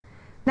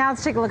Now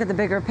let's take a look at the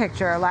bigger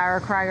picture. Lara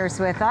Craiger's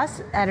with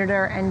us,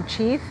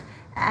 editor-in-chief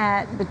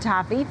at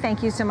Vetafy.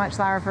 Thank you so much,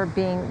 Lara, for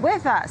being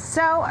with us.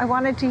 So I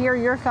wanted to hear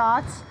your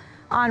thoughts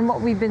on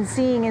what we've been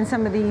seeing in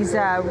some of these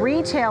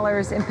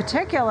retailers in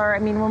particular. I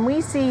mean, when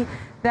we see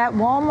that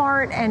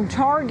Walmart and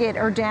Target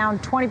are down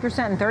 20%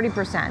 and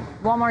 30%.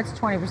 Walmart's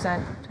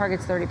 20%,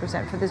 Target's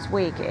 30% for this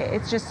week.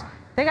 It's just,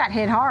 they got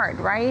hit hard,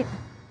 right?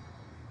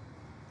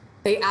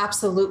 They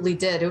absolutely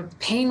did.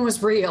 Pain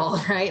was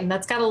real, right? And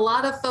that's got a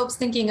lot of folks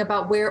thinking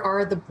about where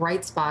are the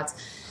bright spots.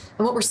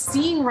 And what we're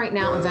seeing right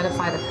now in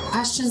Vetafy, the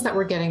questions that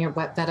we're getting at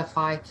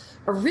Vetafy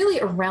are really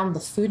around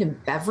the food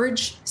and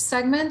beverage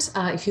segment.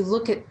 If you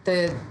look at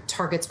the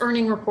Target's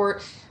earning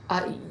report,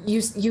 you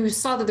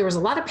saw that there was a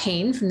lot of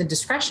pain from the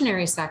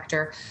discretionary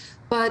sector,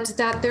 but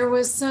that there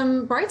was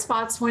some bright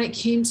spots when it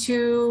came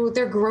to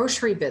their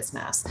grocery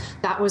business.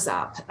 That was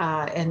up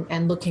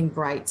and looking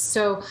bright.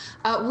 So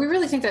we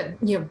really think that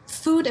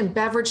food and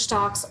beverage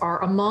stocks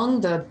are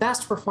among the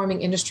best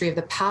performing industry of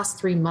the past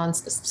 3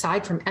 months,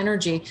 aside from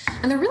energy,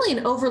 and they're really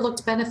an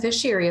overlooked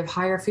beneficiary of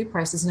higher food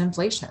prices and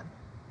inflation.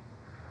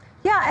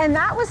 Yeah, and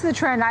that was the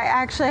trend. I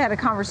actually had a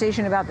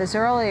conversation about this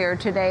earlier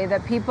today,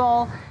 that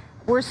people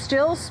were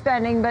still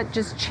spending, but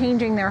just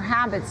changing their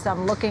habits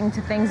some, looking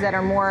to things that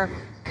are more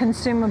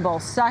consumable,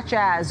 such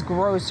as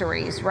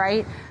groceries,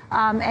 right?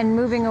 And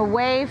moving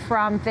away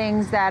from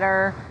things that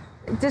are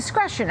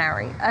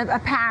discretionary,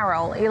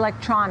 apparel,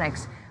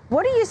 electronics.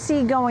 What do you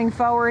see going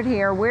forward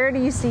here? Where do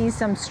you see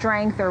some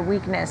strength or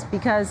weakness?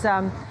 Because,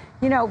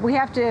 we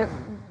have to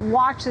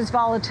watch this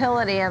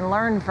volatility and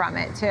learn from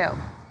it too.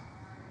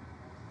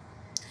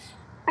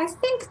 I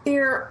think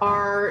there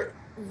are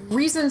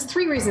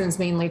three reasons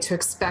mainly to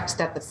expect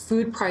that the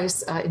food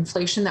price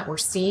inflation that we're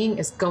seeing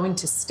is going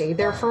to stay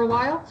there for a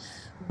while.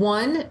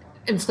 One,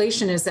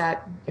 inflation is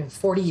at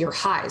 40-year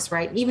highs,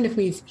 right? Even if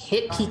we've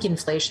hit peak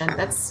inflation,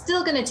 that's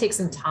still going to take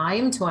some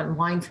time to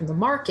unwind from the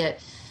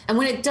market. And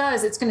when it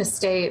does, it's going to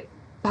stay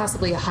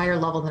possibly a higher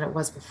level than it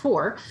was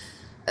before.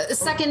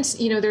 Second,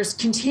 there's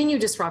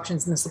continued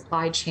disruptions in the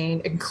supply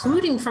chain,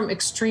 including from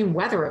extreme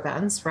weather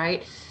events,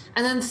 right?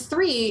 And then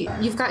three,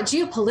 you've got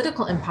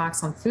geopolitical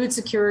impacts on food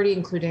security,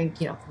 including,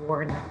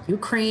 war in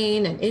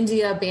Ukraine and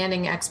India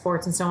banning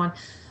exports and so on.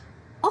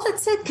 All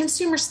that said,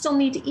 consumers still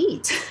need to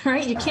eat,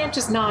 right? You can't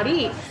just not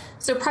eat.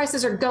 So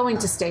prices are going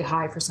to stay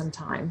high for some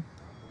time.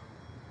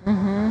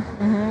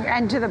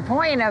 And to the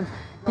point of,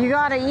 you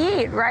got to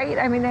eat, right?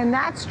 I mean, and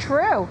that's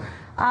true.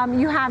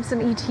 You have some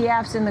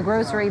ETFs in the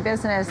grocery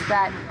business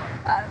that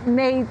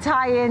may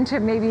tie into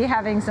maybe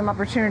having some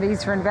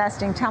opportunities for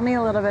investing. Tell me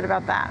a little bit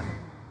about that.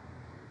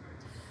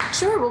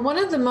 Sure. Well, one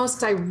of the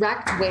most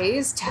direct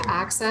ways to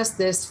access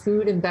this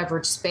food and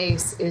beverage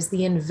space is the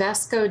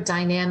Invesco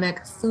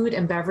Dynamic Food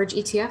and Beverage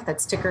ETF,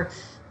 that's ticker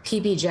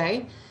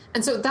PBJ.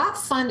 And so that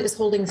fund is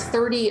holding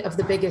 30 of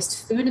the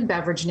biggest food and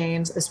beverage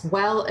names, as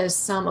well as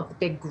some of the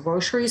big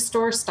grocery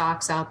store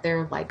stocks out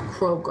there, like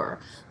Kroger,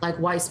 like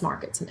Weis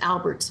Markets and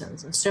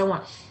Albertsons and so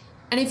on.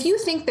 And if you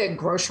think that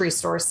grocery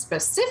stores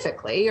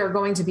specifically are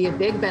going to be a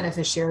big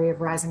beneficiary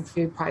of rising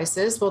food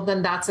prices, well,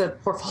 then that's a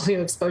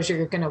portfolio exposure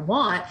you're going to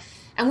want.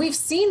 And we've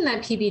seen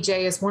that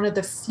PBJ is one of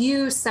the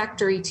few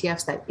sector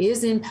ETFs that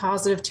is in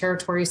positive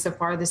territory so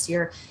far this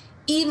year,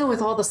 even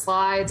with all the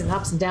slides and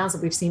ups and downs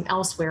that we've seen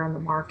elsewhere in the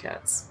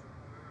markets.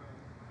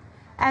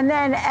 And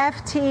then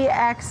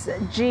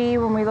FTXG,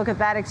 when we look at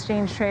that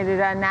exchange traded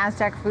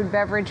NASDAQ food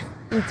beverage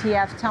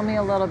ETF, tell me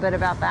a little bit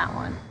about that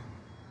one.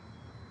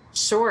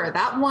 Sure.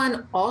 That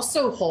one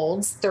also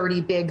holds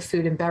 30 big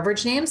food and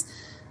beverage names.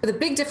 But the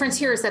big difference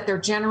here is that there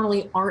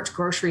generally aren't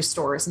grocery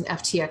stores in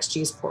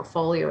FTXG's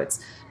portfolio.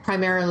 It's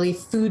primarily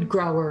food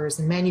growers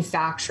and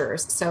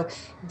manufacturers. So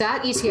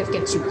that ETF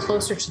gets you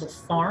closer to the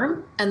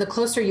farm. And the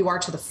closer you are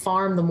to the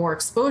farm, the more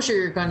exposure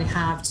you're going to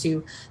have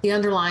to the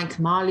underlying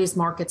commodities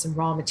markets and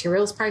raw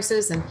materials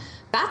prices. And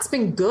that's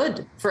been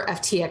good for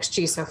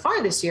FTXG so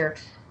far this year.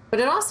 But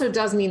it also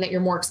does mean that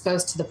you're more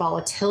exposed to the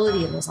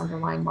volatility in those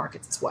underlying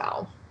markets as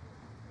well.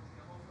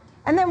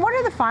 And then what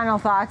are the final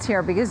thoughts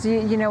here? Because,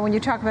 when you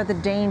talk about the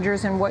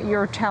dangers and what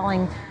you're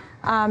telling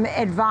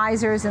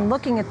advisors and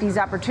looking at these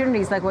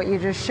opportunities like what you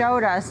just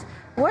showed us,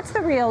 what's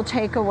the real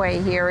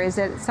takeaway here? Is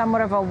it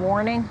somewhat of a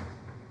warning?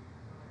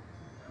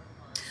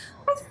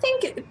 I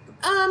think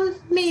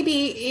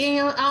maybe,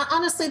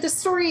 honestly, the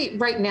story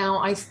right now,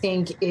 I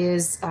think,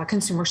 is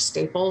consumer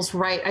staples,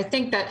 right? I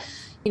think that,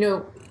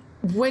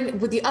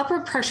 with the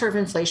upward pressure of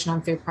inflation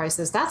on food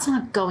prices, that's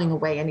not going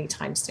away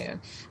anytime soon.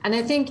 And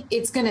I think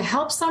it's going to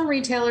help some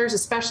retailers,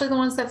 especially the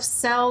ones that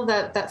sell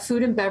that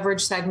food and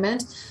beverage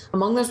segment.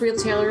 Among those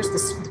retailers,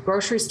 the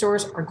grocery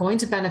stores are going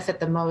to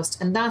benefit the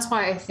most. And that's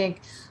why I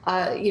think,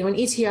 an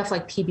ETF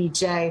like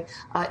PBJ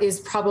is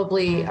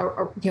probably,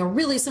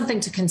 really something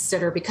to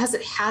consider because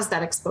it has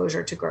that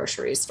exposure to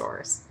grocery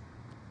stores.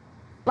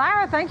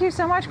 Lara, thank you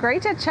so much.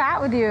 Great to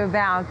chat with you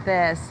about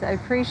this. I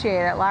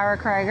appreciate it. Lara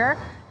Craiger,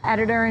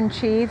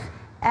 editor-in-chief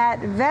at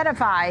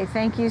Vetafy.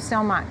 Thank you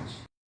so much.